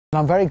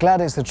I'm very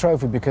glad it's the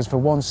trophy because for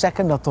 1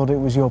 second I thought it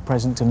was your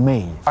present to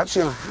me.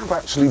 Actually, I have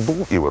actually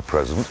bought you a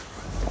present.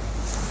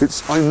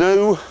 I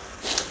know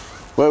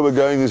where we're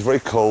going is very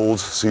cold,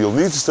 so you'll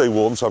need to stay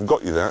warm, so I've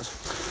got you that.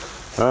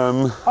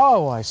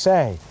 Oh, I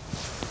say.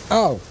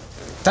 Oh,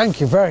 thank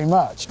you very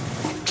much.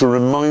 To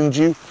remind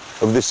you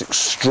of this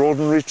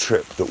extraordinary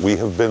trip that we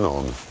have been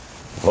on.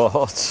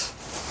 What?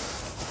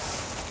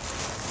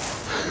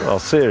 Oh,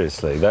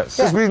 seriously, that's...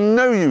 Because we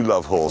know you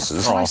love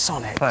horses. Nice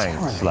on it.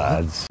 Thanks,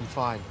 lads. I'm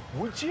fine.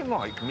 Would you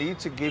like me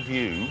to give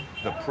you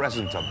the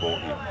present I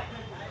bought you?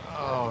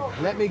 Oh,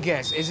 let me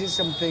guess. Is it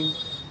something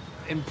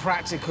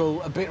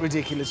impractical, a bit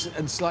ridiculous,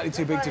 and slightly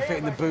too big to fit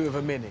in the boot of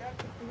a Mini?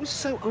 It was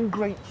so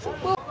ungrateful.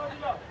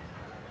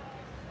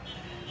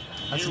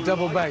 That's a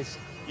double bass.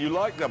 You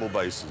like double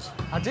basses?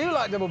 I do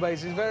like double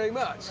basses very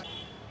much.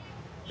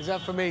 Is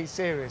that for me,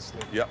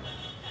 seriously? Yep.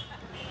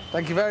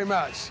 Thank you very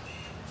much.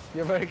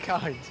 You're very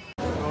kind.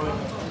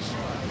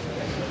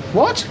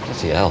 What?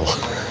 Bloody hell.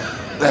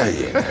 There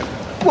you go.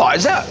 What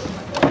is that?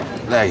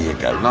 There you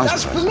go. Nice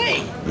That's present. for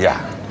me?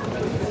 Yeah.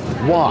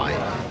 Why?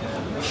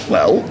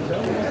 Well,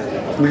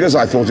 because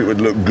I thought it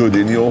would look good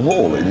in your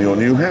hall, in your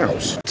new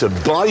house. To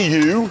buy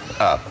you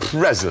a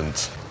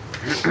present.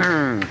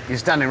 You're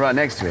standing right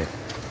next to it.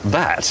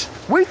 That?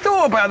 We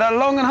thought about that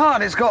long and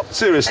hard. It's got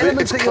Seriously,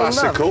 elements it's that you'll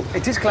classical. love.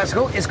 It is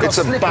classical. It's got It's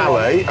a slipper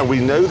ballet, on. and we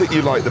know that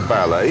you like the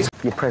ballet.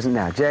 Your present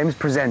now. James,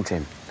 present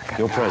him.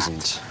 Your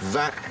present.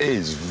 That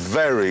is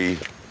very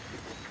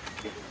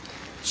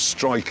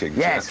striking.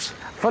 Yes. chaps.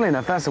 Funny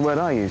enough, that's the word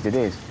I used. It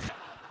is.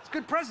 It's a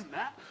good present,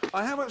 that.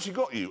 I have actually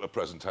got you a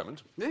present,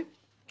 Hammond. Yeah?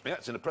 Yeah,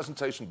 it's in a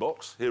presentation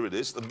box. Here it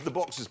is. The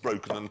box is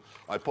broken, and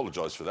I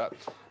apologise for that.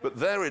 But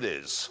there it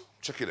is.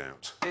 Check it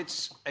out.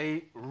 It's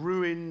a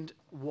ruined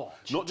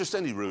watch. Not just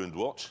any ruined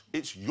watch,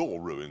 it's your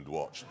ruined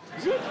watch.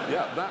 Is it?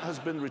 Yeah, that has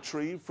been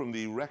retrieved from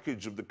the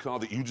wreckage of the car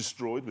that you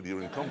destroyed with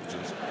your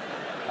incompetence.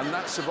 And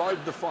that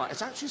survived the fire.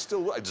 It's actually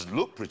still working. It doesn't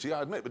look pretty,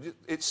 I admit, but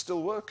it's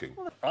still working.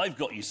 I've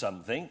got you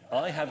something.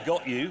 I have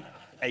got you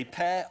a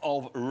pair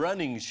of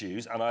running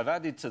shoes, and I've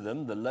added to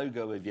them the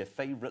logo of your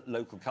favourite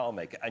local car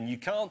maker. And you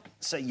can't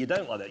say you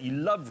don't like that. You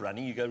love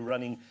running. You go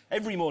running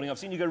every morning. I've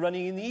seen you go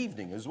running in the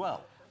evening as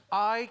well.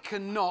 I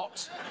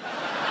cannot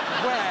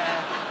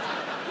wear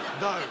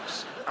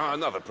those.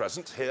 Another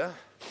present here.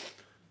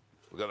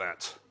 Look at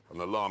that. An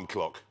alarm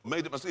clock.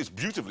 It's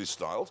beautifully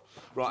styled.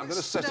 Right, I'm going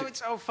to set it... No, it's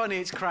so funny.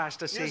 It's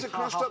crashed, I see. It's a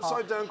crashed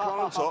upside-down car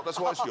on top. That's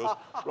why it's yours.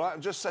 Right,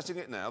 I'm just setting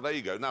it now. There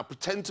you go. Now,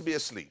 pretend to be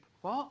asleep.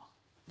 What?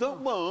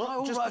 Don't worry.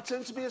 Oh, Just right.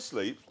 pretend to be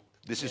asleep.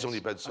 This is on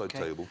your bedside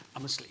table.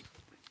 I'm asleep.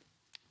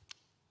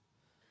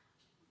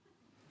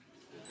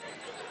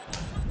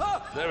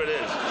 There it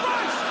is.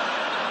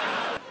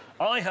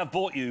 I have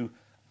bought you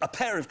a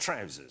pair of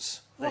trousers.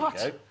 There What?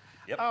 you go.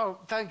 Yep. Oh,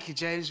 thank you,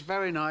 James.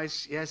 Very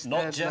nice. Yes,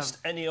 Not they're just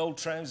any old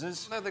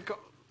trousers. No, they've got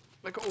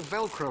all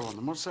Velcro on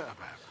them. What's that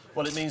about?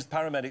 Well, it means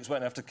paramedics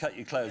won't have to cut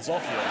your clothes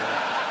off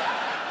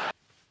you.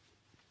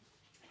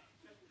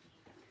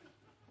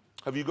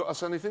 Have you got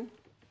us anything?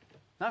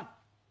 No.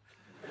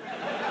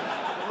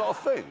 Not a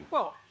thing.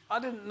 Well, I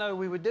didn't know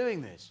we were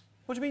doing this.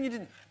 What do you mean you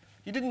didn't?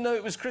 You didn't know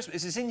it was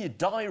Christmas? It's in your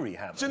diary,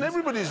 Hammond. It's in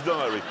everybody's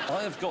diary.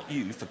 I have got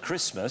you for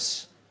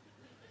Christmas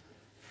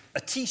a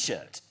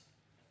T-shirt.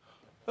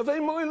 Are they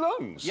my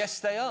lungs? Yes,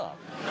 they are.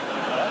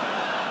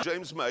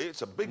 James May,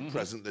 it's a big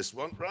present, this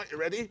one. Right, you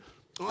ready?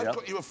 I've Yep.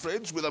 got you a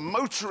fridge with a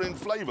motoring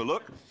flavour,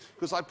 look,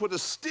 because I put a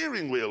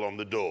steering wheel on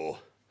the door.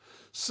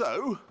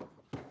 So,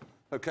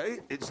 OK,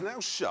 it's now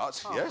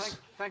shut, yes?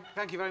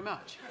 Thank you very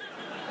much.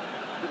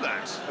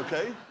 Relax,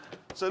 OK?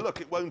 So,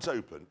 look, it won't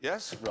open,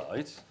 yes?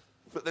 Right.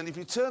 But then if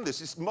you turn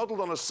this, it's modelled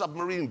on a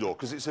submarine door,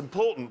 because it's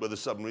important with a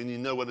submarine, you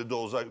know when a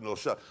door's open or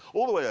shut.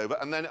 All the way over,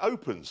 and then it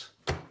opens.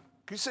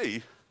 Can you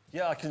see?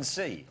 Yeah, I can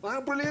see. Well,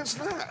 how brilliant's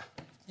that?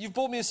 You've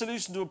brought me a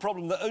solution to a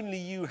problem that only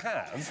you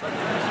have. So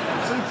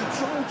to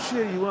try and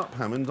cheer you up,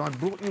 Hammond, I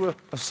brought you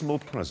a small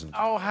present.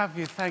 Oh, have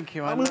you? Thank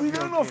you. I mean, we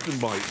don't often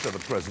buy each other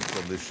presents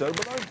on this show,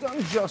 but I've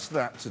done just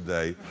that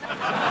today.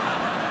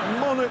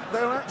 Monarch,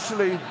 they're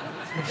actually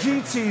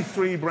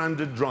GT3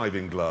 branded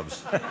driving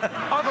gloves. Oven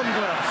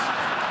gloves.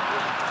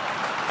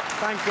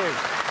 Thank you.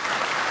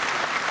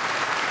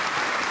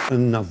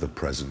 Another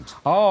present.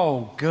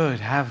 Oh, good.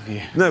 Have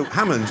you? No,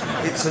 Hammond,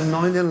 it's a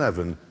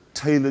 911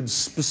 tailored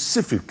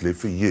specifically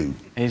for you.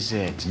 Is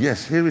it?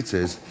 Yes, here it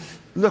is.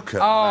 Look at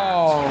that.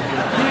 Oh,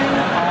 you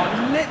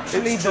are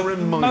literally It's to the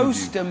remind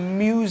most you.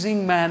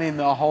 amusing man in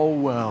the whole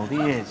world. He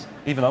is.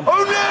 Even I'm...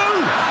 Oh,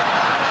 no!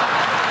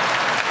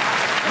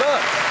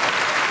 Look!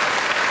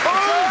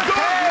 Oh,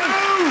 God,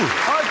 no!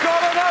 I've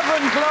got an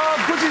oven glove.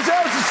 Put it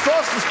out as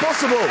fast as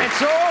possible.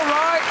 It's all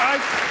right.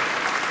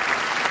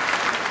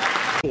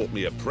 Bought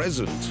me a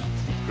present.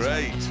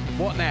 Great.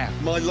 What now?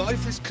 My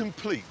life is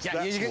complete. Yeah,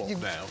 That's you- what you-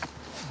 now.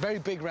 Very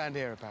big round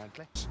here,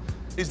 apparently.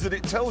 Is that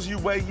it tells you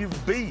where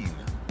you've been,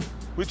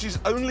 which is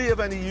only of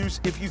any use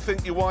if you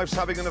think your wife's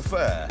having an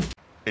affair.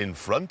 In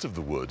front of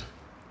the wood.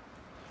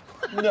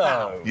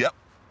 No. Yep.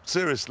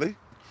 Seriously.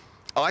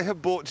 I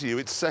have bought you,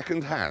 it's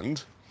second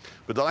hand,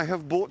 but I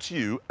have bought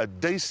you a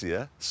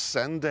Dacia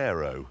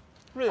Sandero.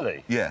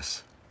 Really?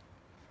 Yes.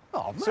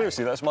 Oh,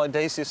 seriously, that's my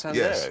dacia sandero?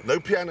 Yes. No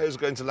piano's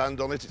going to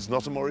land on it. It's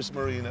not a Morris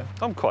Marina.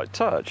 I'm quite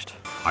touched.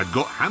 I've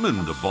got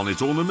Hammond, a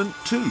bonnet ornament,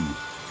 too.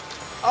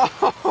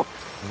 Oh!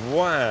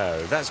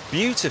 Wow, that's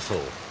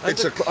beautiful.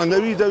 I know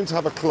you don't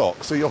have a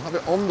clock, so you'll have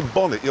it on the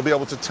bonnet. You'll be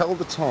able to tell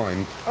the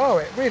time. Oh,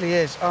 it really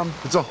is.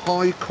 It's a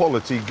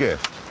high-quality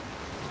gift.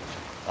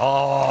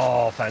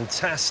 Oh,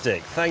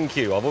 fantastic. Thank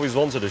you. I've always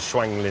wanted a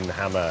Schwanglin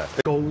hammer.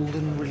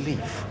 Golden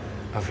relief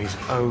of his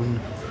own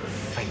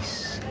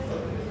face.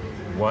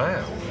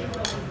 Wow.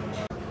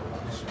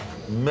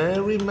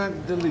 Mary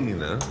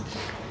Magdalena,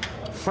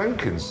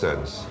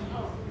 frankincense,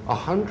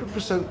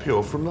 100%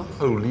 pure from the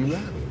Holy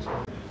Land.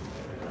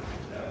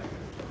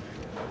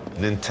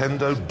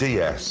 Nintendo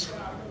DS.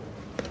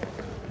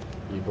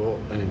 You bought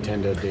a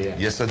Nintendo DS?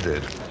 Yes, I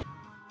did.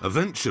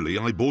 Eventually,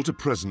 I bought a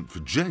present for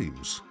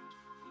James.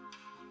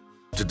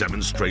 To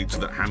demonstrate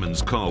that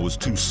Hammond's car was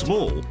too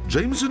small,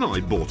 James and I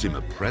bought him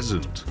a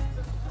present.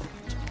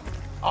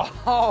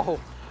 Oh!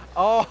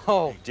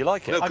 Do you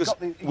like it? No, because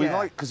we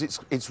like, because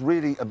it's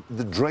really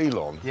the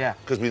Draylon. Yeah.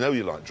 Because we know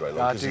you like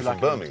Draylon, because you're from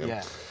Birmingham.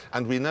 Yeah.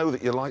 And we know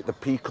that you like the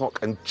peacock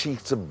and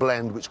cheetah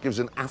blend, which gives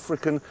an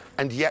African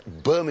and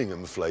yet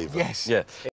Birmingham flavour. Yes. Yeah.